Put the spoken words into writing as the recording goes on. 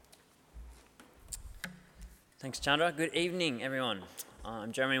Thanks, Chandra. Good evening, everyone.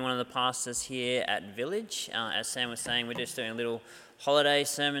 I'm Jeremy, one of the pastors here at Village. As Sam was saying, we're just doing a little holiday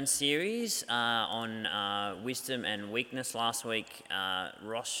sermon series on wisdom and weakness. Last week,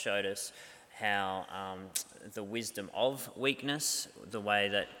 Ross showed us how the wisdom of weakness, the way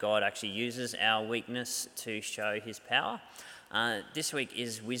that God actually uses our weakness to show his power. This week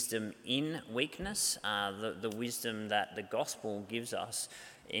is wisdom in weakness, the wisdom that the gospel gives us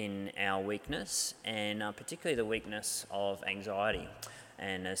in our weakness, and particularly the weakness of anxiety.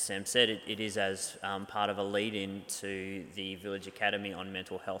 And as Sam said, it is as part of a lead-in to the Village Academy on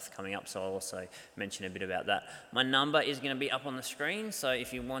mental health coming up, so I'll also mention a bit about that. My number is going to be up on the screen, so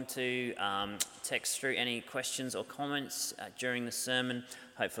if you want to text through any questions or comments during the sermon,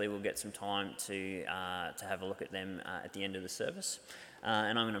 hopefully we'll get some time to have a look at them at the end of the service.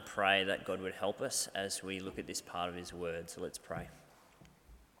 And I'm going to pray that God would help us as we look at this part of his word, so let's pray.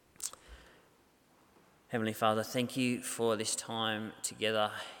 Heavenly Father, thank you for this time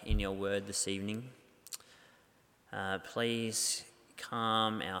together in your word this evening. Please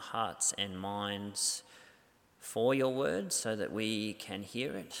calm our hearts and minds for your word so that we can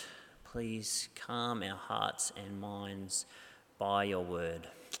hear it. Please calm our hearts and minds by your word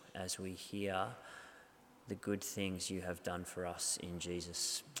as we hear the good things you have done for us in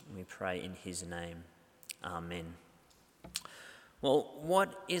Jesus. We pray in his name. Amen. Well,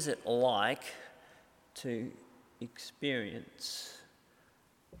 what is it like to experience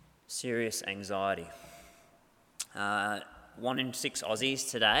serious anxiety? 1 in 6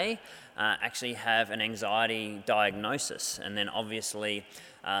 Aussies today actually have an anxiety diagnosis, and then obviously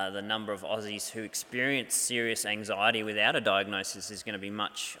the number of Aussies who experience serious anxiety without a diagnosis is going to be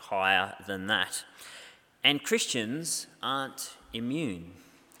much higher than that. And Christians aren't immune.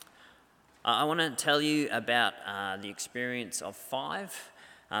 I want to tell you about the experience of 5.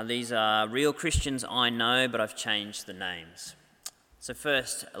 These are real Christians I know, but I've changed the names. So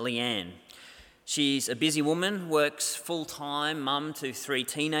first, Leanne. She's a busy woman, works full-time, mum to 3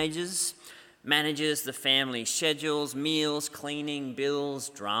 teenagers, manages the family schedules, meals, cleaning, bills,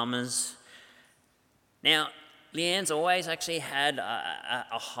 dramas. Now, Leanne's always actually had a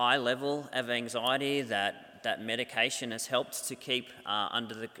high level of anxiety that medication has helped to keep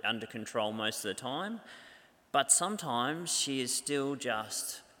under control most of the time. But sometimes she is still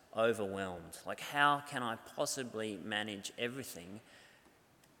just overwhelmed. Like, how can I possibly manage everything?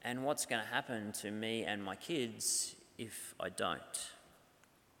 And what's going to happen to me and my kids if I don't?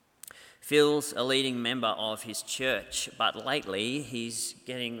 Phil's a leading member of his church, but lately he's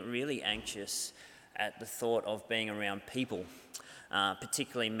getting really anxious at the thought of being around people,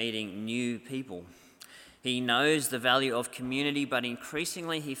 particularly meeting new people. He knows the value of community, but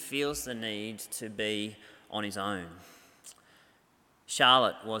increasingly he feels the need to be on his own.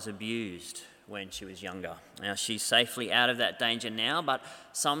 Charlotte was abused when she was younger. Now, she's safely out of that danger now, but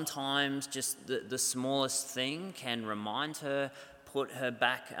sometimes just the smallest thing can remind her, put her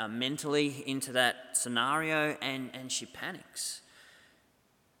back mentally into that scenario, and she panics.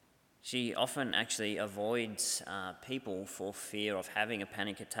 She often actually avoids people for fear of having a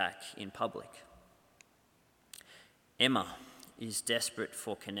panic attack in public. Emma is desperate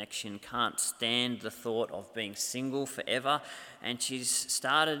for connection, can't stand the thought of being single forever, and she's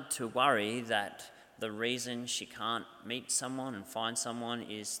started to worry that the reason she can't meet someone and find someone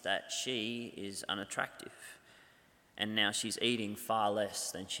is that she is unattractive, and now she's eating far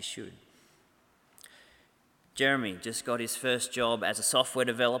less than she should. Jeremy just got his first job as a software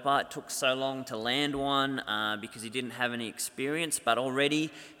developer. It took so long to land one because he didn't have any experience, but already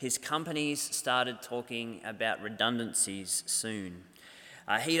his company's started talking about redundancies soon.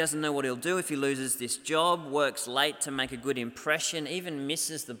 He doesn't know what he'll do if he loses this job, works late to make a good impression, even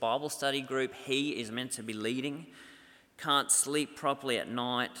misses the Bible study group he is meant to be leading, can't sleep properly at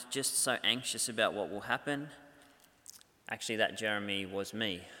night, just so anxious about what will happen. Actually, that Jeremy was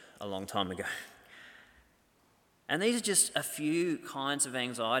me a long time ago. And these are just a few kinds of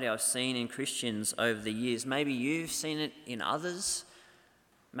anxiety I've seen in Christians over the years. Maybe you've seen it in others.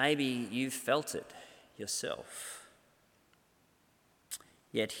 Maybe you've felt it yourself.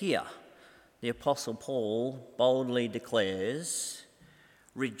 Yet here, the Apostle Paul boldly declares,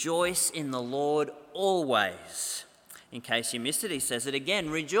 "Rejoice in the Lord always." In case you missed it, he says it again,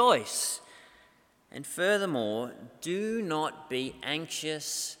 rejoice. And furthermore, do not be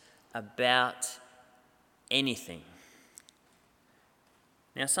anxious about anything.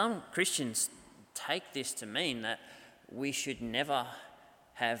 Now, some Christians take this to mean that we should never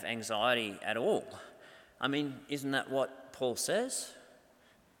have anxiety at all. I mean, isn't that what Paul says?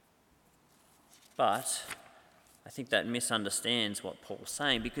 But I think that misunderstands what Paul's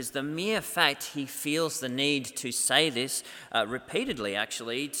saying, because the mere fact he feels the need to say this repeatedly,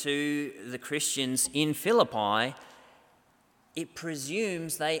 actually, to the Christians in Philippi, it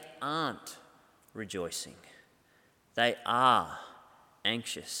presumes they aren't rejoicing. They are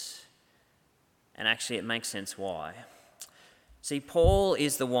anxious. And actually, it makes sense why. See, Paul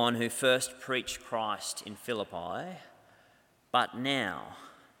is the one who first preached Christ in Philippi, but now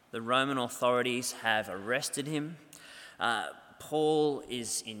the Roman authorities have arrested him. Paul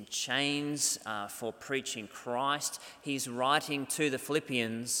is in chains for preaching Christ. He's writing to the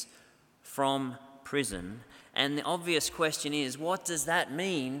Philippians from prison. And the obvious question is, what does that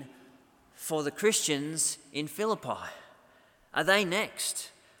mean for the Christians in Philippi? Are they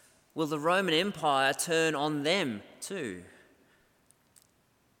next? Will the Roman Empire turn on them too?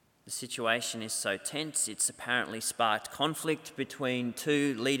 The situation is so tense, it's apparently sparked conflict between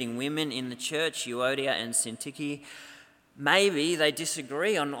two leading women in the church, Euodia and Syntyche. Maybe they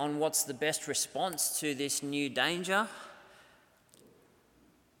disagree on what's the best response to this new danger.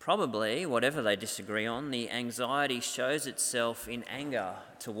 Probably, whatever they disagree on, the anxiety shows itself in anger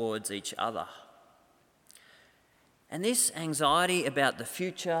towards each other. And this anxiety about the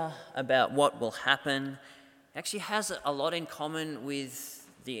future, about what will happen, actually has a lot in common with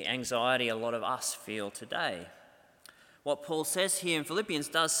the anxiety a lot of us feel today. What Paul says here in Philippians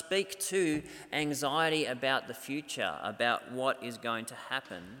does speak to anxiety about the future, about what is going to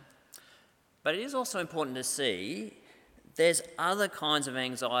happen. But it is also important to see there's other kinds of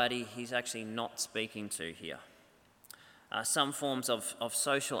anxiety he's actually not speaking to here. Some forms of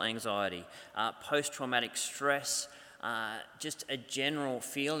social anxiety, post-traumatic stress, just a general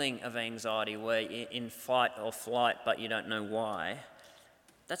feeling of anxiety where you're in fight or flight but you don't know why.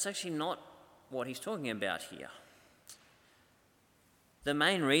 That's actually not what he's talking about here. The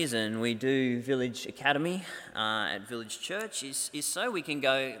main reason we do Village Academy at Village Church is so we can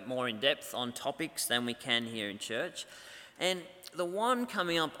go more in depth on topics than we can here in church. And the one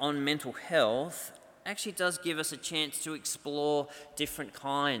coming up on mental health actually does give us a chance to explore different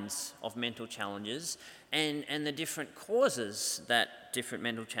kinds of mental challenges and the different causes that different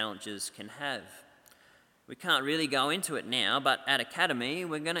mental challenges can have. We can't really go into it now, but at Academy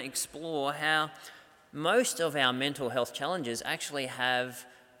we're going to explore how most of our mental health challenges actually have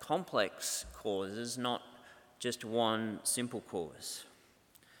complex causes, not just one simple cause.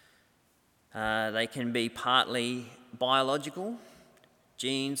 They can be partly biological,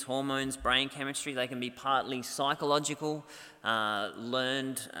 genes, hormones, brain chemistry. They can be partly psychological,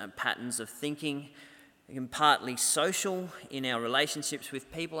 learned patterns of thinking. They can be partly social in our relationships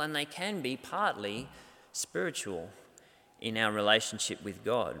with people, and they can be partly spiritual in our relationship with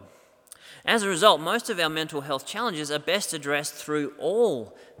God. As a result, most of our mental health challenges are best addressed through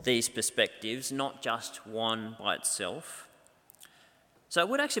all these perspectives, not just one by itself. So it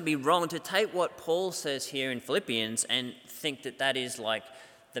would actually be wrong to take what Paul says here in Philippians and think that that is like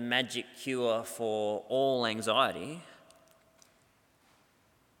the magic cure for all anxiety.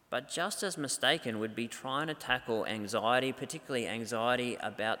 But just as mistaken would be trying to tackle anxiety, particularly anxiety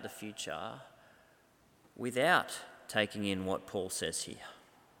about the future, without taking in what Paul says here.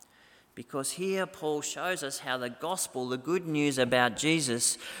 Because here Paul shows us how the gospel, the good news about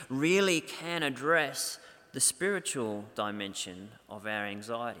Jesus, really can address the spiritual dimension of our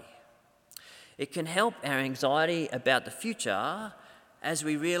anxiety. It can help our anxiety about the future as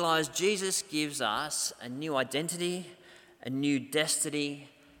we realise Jesus gives us a new identity, a new destiny,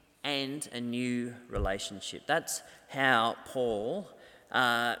 and a new relationship. That's how Paul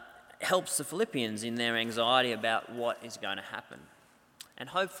helps the Philippians in their anxiety about what is going to happen. And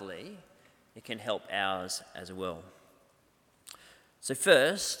hopefully it can help ours as well. So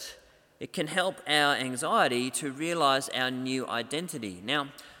first, it can help our anxiety to realise our new identity. Now,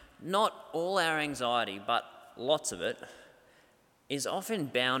 not all our anxiety, but lots of it, is often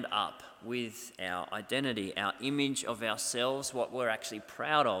bound up with our identity, our image of ourselves, what we're actually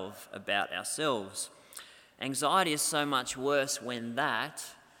proud of about ourselves. Anxiety is so much worse when that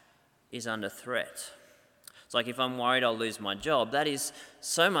is under threat. It's like if I'm worried I'll lose my job, that is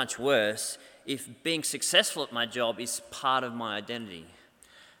so much worse if being successful at my job is part of my identity.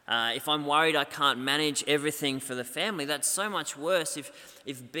 If I'm worried I can't manage everything for the family, that's so much worse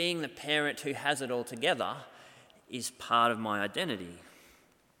if being the parent who has it all together is part of my identity.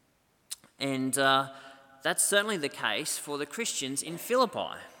 And that's certainly the case for the Christians in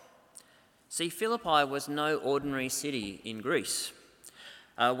Philippi. See, Philippi was no ordinary city in Greece.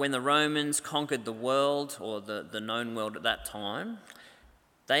 When the Romans conquered the world, or the known world at that time,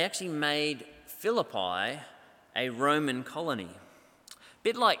 they actually made Philippi a Roman colony. A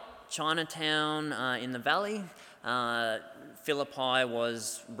bit like Chinatown in the valley, Philippi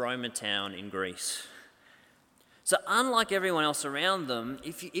was Roman town in Greece. So unlike everyone else around them,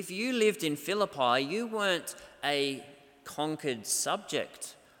 if you lived in Philippi, you weren't a conquered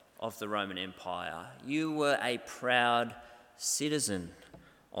subject of the Roman Empire. You were a proud citizen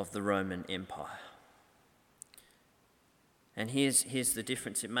of the Roman Empire. And here's the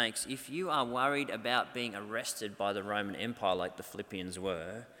difference it makes. If you are worried about being arrested by the Roman Empire like the Philippians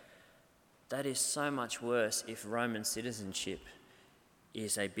were, that is so much worse if Roman citizenship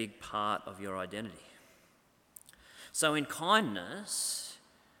is a big part of your identity. So in kindness,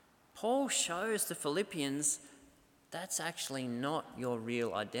 Paul shows the Philippians that's actually not your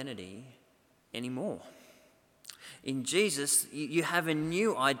real identity anymore. In Jesus, you have a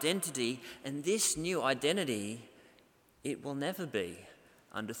new identity, and this new identity, it will never be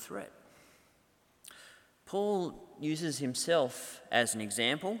under threat. Paul uses himself as an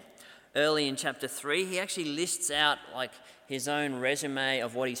example. Early in chapter 3, he actually lists out like his own resume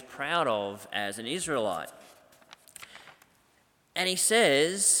of what he's proud of as an Israelite. And he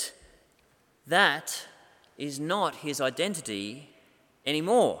says that is not his identity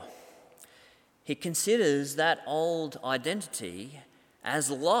anymore. He considers that old identity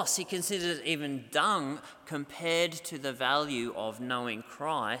as loss. He considers it even dung compared to the value of knowing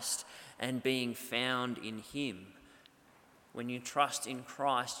Christ and being found in him. When you trust in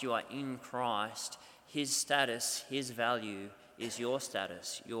Christ, you are in Christ. His status, his value is your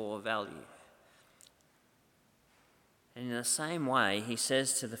status, your value. And in the same way, he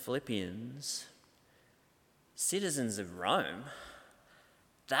says to the Philippians, citizens of Rome,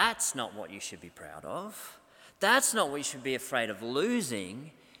 that's not what you should be proud of. That's not what you should be afraid of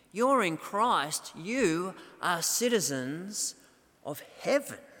losing. You're in Christ. You are citizens of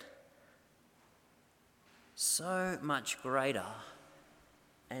heaven. So much greater,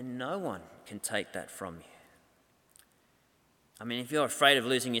 and no one can take that from you. I mean, if you're afraid of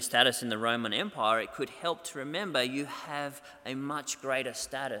losing your status in the Roman Empire, it could help to remember you have a much greater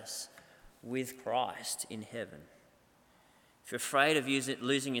status with Christ in heaven. If you're afraid of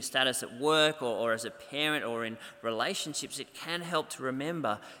losing your status at work or as a parent or in relationships, it can help to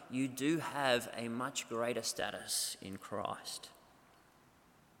remember you do have a much greater status in Christ.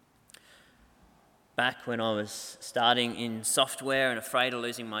 Back when I was starting in software and afraid of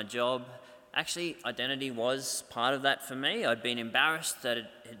losing my job, actually, identity was part of that for me. I'd been embarrassed that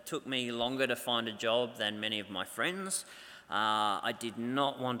it took me longer to find a job than many of my friends. I did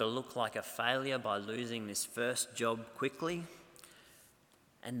not want to look like a failure by losing this first job quickly.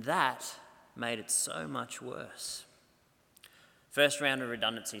 And that made it so much worse. First round of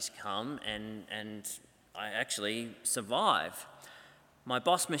redundancies come and I actually survive. My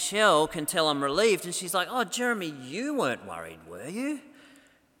boss, Michelle, can tell I'm relieved, and she's like, "Oh, Jeremy, you weren't worried, were you?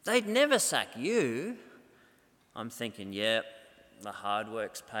 They'd never sack you." I'm thinking, yeah, the hard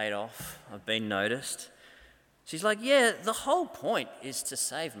work's paid off. I've been noticed. She's like, "Yeah, the whole point is to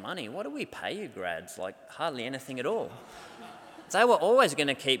save money. What do we pay you grads? Like, hardly anything at all. They were always going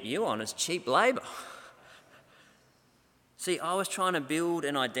to keep you on as cheap labour." See, I was trying to build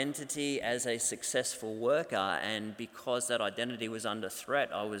an identity as a successful worker, and because that identity was under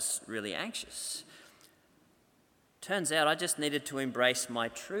threat, I was really anxious. Turns out I just needed to embrace my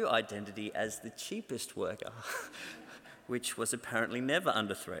true identity as the cheapest worker, which was apparently never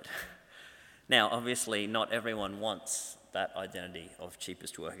under threat. Now, obviously, not everyone wants that identity of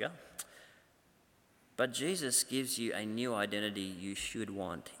cheapest worker, but Jesus gives you a new identity you should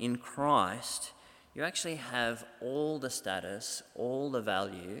want. In Christ, you actually have all the status, all the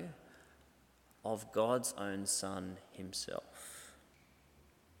value of God's own Son himself.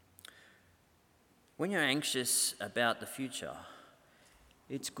 When you're anxious about the future,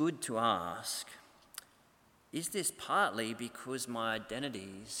 it's good to ask, is this partly because my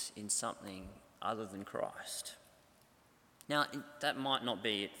identity's in something other than Christ? Now, that might not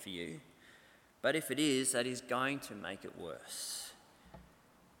be it for you, but if it is, that is going to make it worse.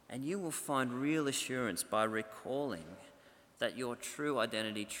 And you will find real assurance by recalling that your true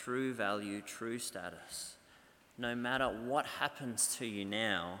identity, true value, true status, no matter what happens to you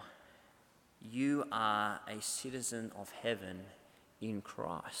now, you are a citizen of heaven in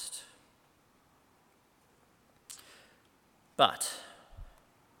Christ. But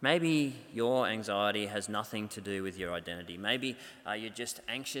maybe your anxiety has nothing to do with your identity. Maybe you're just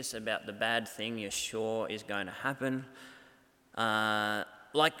anxious about the bad thing you're sure is going to happen.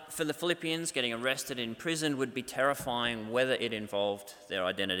 Like for the Philippians, getting arrested in prison would be terrifying whether it involved their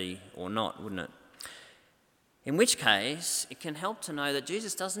identity or not, wouldn't it? In which case, it can help to know that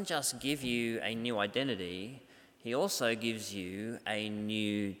Jesus doesn't just give you a new identity, he also gives you a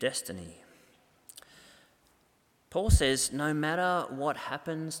new destiny. Paul says, no matter what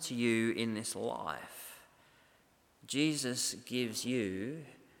happens to you in this life, Jesus gives you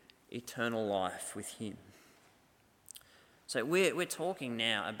eternal life with him. So we're talking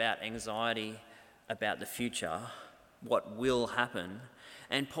now about anxiety about the future, what will happen.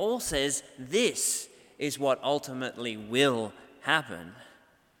 And Paul says this is what ultimately will happen.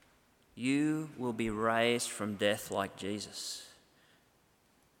 You will be raised from death like Jesus.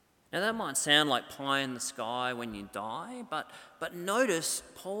 Now that might sound like pie in the sky when you die, but notice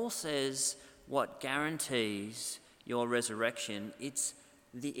Paul says what guarantees your resurrection. It's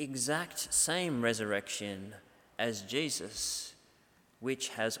the exact same resurrection as Jesus, which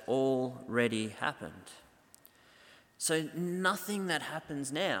has already happened. So nothing that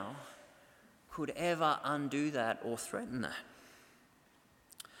happens now could ever undo that or threaten that.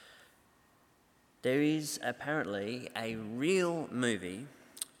 There is apparently a real movie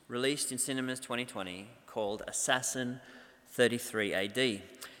released in cinemas 2020 called Assassin 33 AD.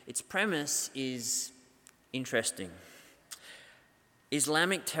 Its premise is interesting.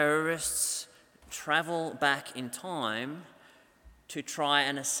 Islamic terrorists travel back in time to try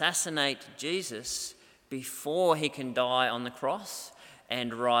and assassinate Jesus before he can die on the cross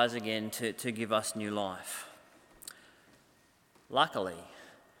and rise again to give us new life. Luckily,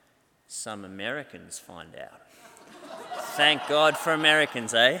 some Americans find out. Thank God for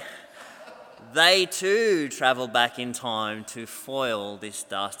Americans, eh? They too travel back in time to foil this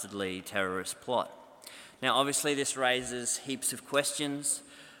dastardly terrorist plot. Now, obviously, this raises heaps of questions.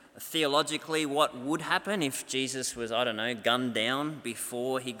 Theologically, what would happen if Jesus was, gunned down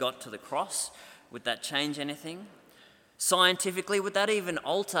before he got to the cross? Would that change anything? Scientifically, would that even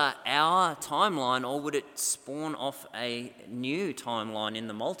alter our timeline, or would it spawn off a new timeline in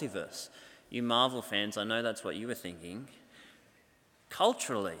the multiverse? You Marvel fans, I know that's what you were thinking.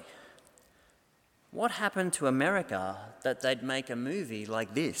 Culturally, what happened to America that they'd make a movie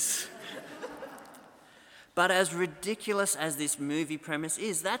like this? But as ridiculous as this movie premise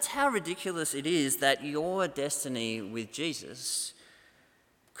is, that's how ridiculous it is that your destiny with Jesus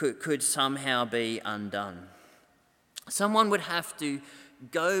could somehow be undone. Someone would have to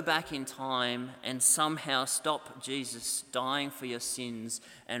go back in time and somehow stop Jesus dying for your sins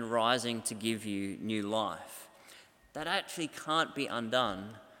and rising to give you new life. That actually can't be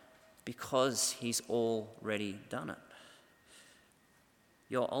undone because he's already done it.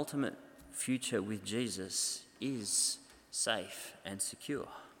 Your ultimate future with Jesus is safe and secure.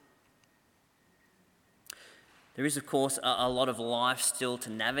 There is, of course, a lot of life still to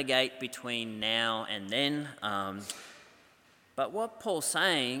navigate between now and then. But what Paul's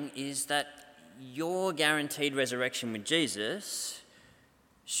saying is that your guaranteed resurrection with Jesus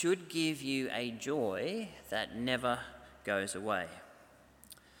should give you a joy that never goes away.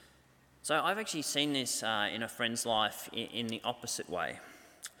 So I've actually seen this in a friend's life in the opposite way.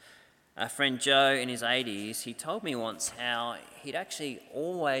 A friend Joe in his 80s, he told me once how he'd actually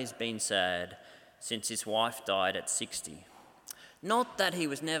always been sad since his wife died at 60. Not that he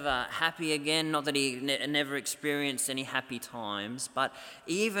was never happy again, not that he never experienced any happy times, but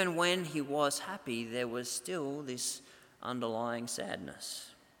even when he was happy, there was still this underlying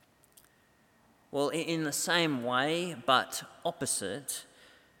sadness. Well, in the same way, but opposite,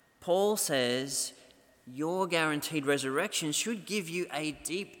 Paul says, your guaranteed resurrection should give you a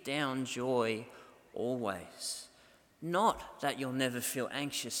deep down joy always. Not that you'll never feel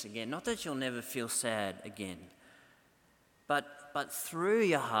anxious again, not that you'll never feel sad again. But through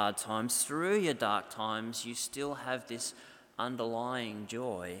your hard times, through your dark times, you still have this underlying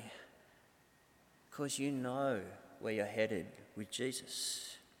joy because you know where you're headed with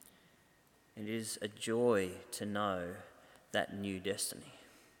Jesus. It is a joy to know that new destiny.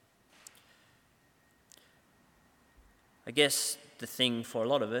 I guess the thing for a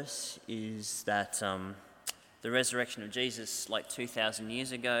lot of us is that the resurrection of Jesus, like 2,000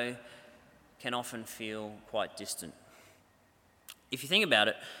 years ago, can often feel quite distant. If you think about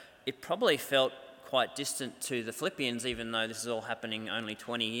it, it probably felt quite distant to the Philippians, even though this is all happening only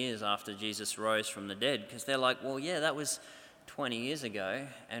 20 years after Jesus rose from the dead, because they're like, well, yeah, that was 20 years ago,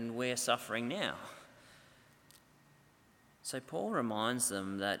 and we're suffering now. So Paul reminds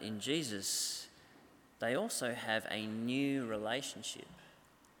them that in Jesus, they also have a new relationship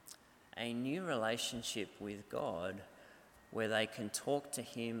with God, where they can talk to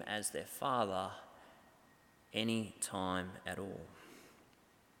him as their Father any time at all.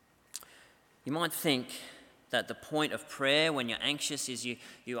 You might think that the point of prayer when you're anxious is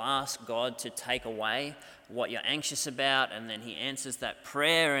you ask God to take away what you're anxious about, and then he answers that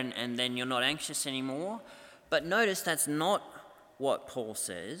prayer, and then you're not anxious anymore. But notice that's not what Paul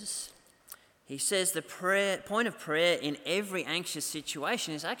says. he says the point of prayer in every anxious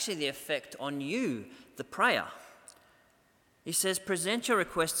situation is actually the effect on you, the prayer. He says, present your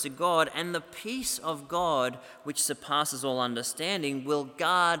requests to God, and the peace of God, which surpasses all understanding, will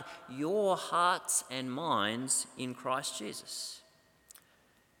guard your hearts and minds in Christ Jesus.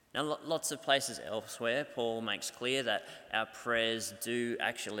 Now, lots of places elsewhere, Paul makes clear that our prayers do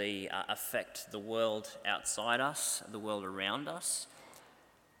actually affect the world outside us, the world around us.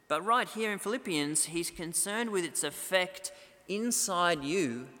 But right here in Philippians, he's concerned with its effect inside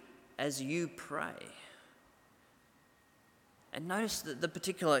you as you pray. And notice that the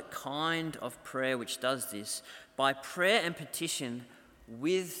particular kind of prayer which does this: by prayer and petition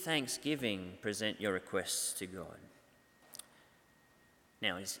with thanksgiving, present your requests to God.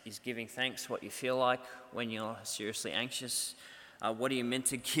 Now, is giving thanks what you feel like when you're seriously anxious? What are you meant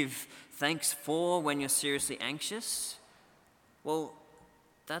to give thanks for when you're seriously anxious? Well,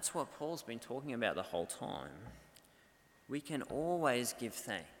 that's what Paul's been talking about the whole time. We can always give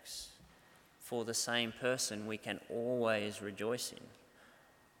thanks for the same person we can always rejoice in,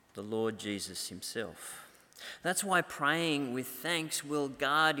 the Lord Jesus himself. That's why praying with thanks will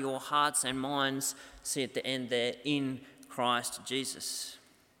guard your hearts and minds, see at the end there, in Christ Jesus.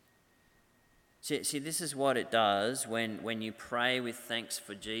 See, this is what it does when you pray with thanks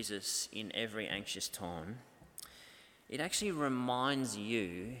for Jesus in every anxious time. It actually reminds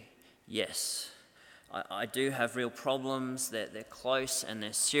you, yes, I do have real problems, they're close and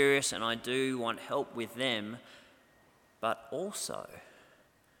they're serious, and I do want help with them, but also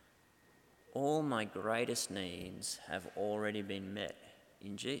all my greatest needs have already been met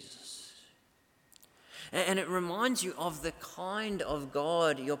in Jesus. And it reminds you of the kind of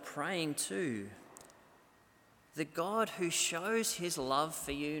God you're praying to. The God who shows his love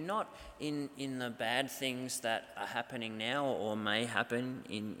for you, not in the bad things that are happening now or may happen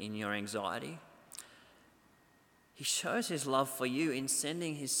in your anxiety. He shows his love for you in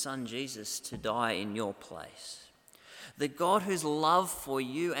sending his son Jesus to die in your place. The God whose love for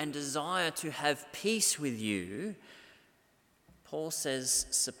you and desire to have peace with you, Paul says,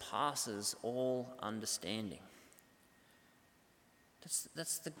 surpasses all understanding.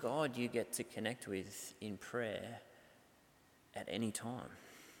 That's the God you get to connect with in prayer at any time.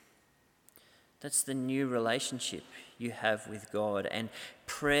 That's the new relationship you have with God. And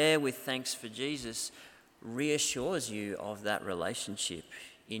prayer with thanks for Jesus reassures you of that relationship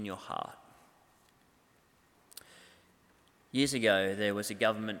in your heart. Years ago, there was a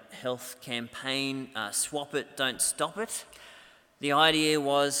government health campaign, Swap It, Don't Stop It. The idea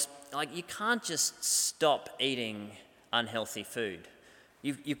was, you can't just stop eating unhealthy food.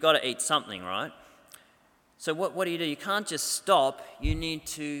 You've got to eat something, right? So what do? You can't just stop, you need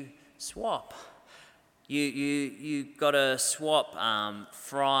to swap. You got to swap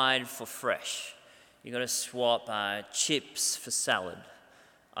fried for fresh. You got to swap chips for salad.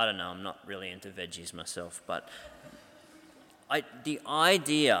 I don't know, I'm not really into veggies myself, but the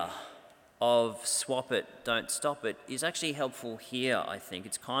idea of swap it, don't stop it is actually helpful here, I think.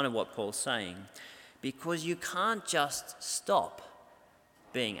 It's kind of what Paul's saying, because you can't just stop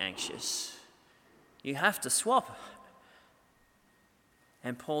being anxious. You have to swap it.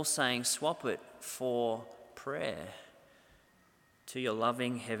 And Paul's saying swap it for prayer to your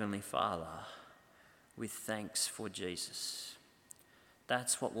loving Heavenly Father with thanks for Jesus.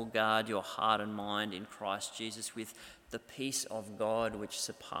 That's what will guard your heart and mind in Christ Jesus with the peace of God which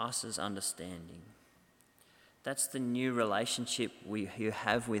surpasses understanding. That's the new relationship you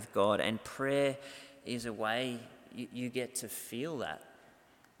have with God, and prayer is a way you get to feel that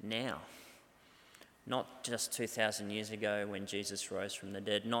now. Not just 2,000 years ago when Jesus rose from the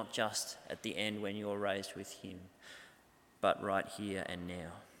dead, not just at the end when you were raised with him, but right here and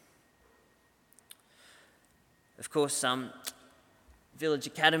now. Of course, Village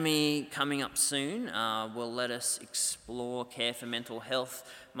Academy coming up soon will let us explore care for mental health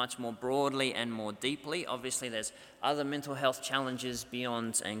much more broadly and more deeply. Obviously, there's other mental health challenges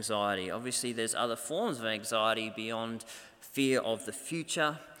beyond anxiety. Obviously, there's other forms of anxiety beyond fear of the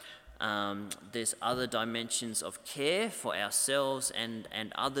future. There's other dimensions of care for ourselves and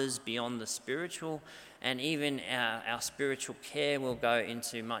others beyond the spiritual. And even our spiritual care will go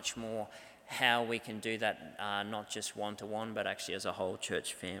into much more how we can do that, not just one-to-one, but actually as a whole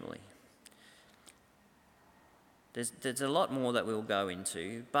church family. There's a lot more that we'll go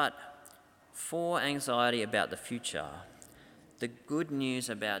into, but for anxiety about the future, the good news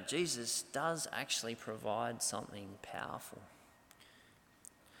about Jesus does actually provide something powerful.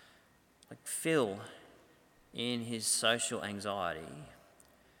 Like Phil, in his social anxiety,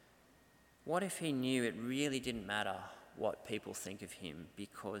 what if he knew it really didn't matter what people think of him,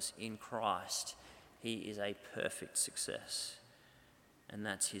 because in Christ he is a perfect success, and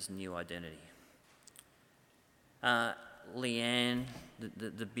that's his new identity. Leanne,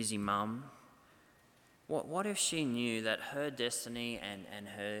 the busy mum, what if she knew that her destiny and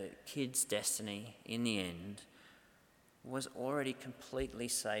her kids' destiny in the end was already completely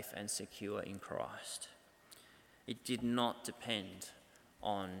safe and secure in Christ? It did not depend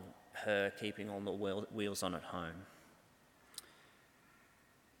on her keeping all the wheels on at home.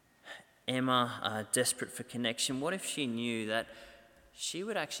 Emma, desperate for connection, what if she knew that she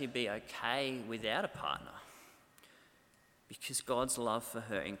would actually be okay without a partner, because God's love for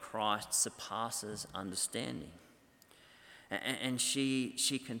her in Christ surpasses understanding, and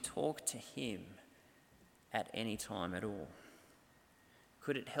she can talk to him at any time at all?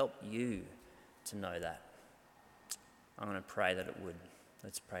 Could it help you to know that? I'm going to pray that it would.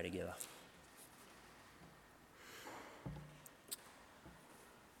 Let's pray together.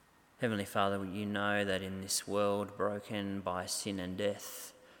 Heavenly Father, you know that in this world broken by sin and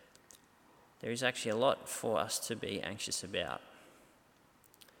death, there is actually a lot for us to be anxious about.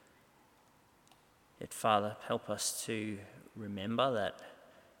 Yet, Father, help us to remember that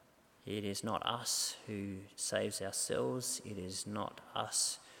it is not us who saves ourselves. It is not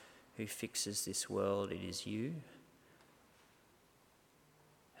us who fixes this world. It is you.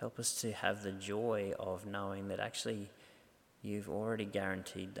 Help us to have the joy of knowing that actually you've already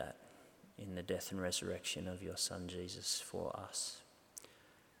guaranteed that in the death and resurrection of your Son Jesus for us.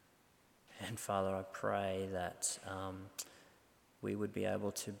 And Father, I pray that we would be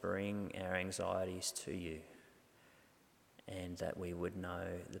able to bring our anxieties to you, and that we would know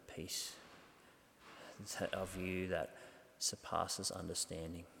the peace of you that surpasses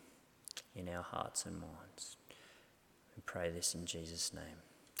understanding in our hearts and minds. We pray this in Jesus' name.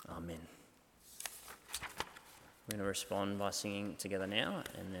 Amen. We're going to respond by singing together now,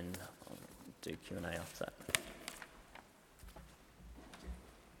 and then I'll do Q&A after that.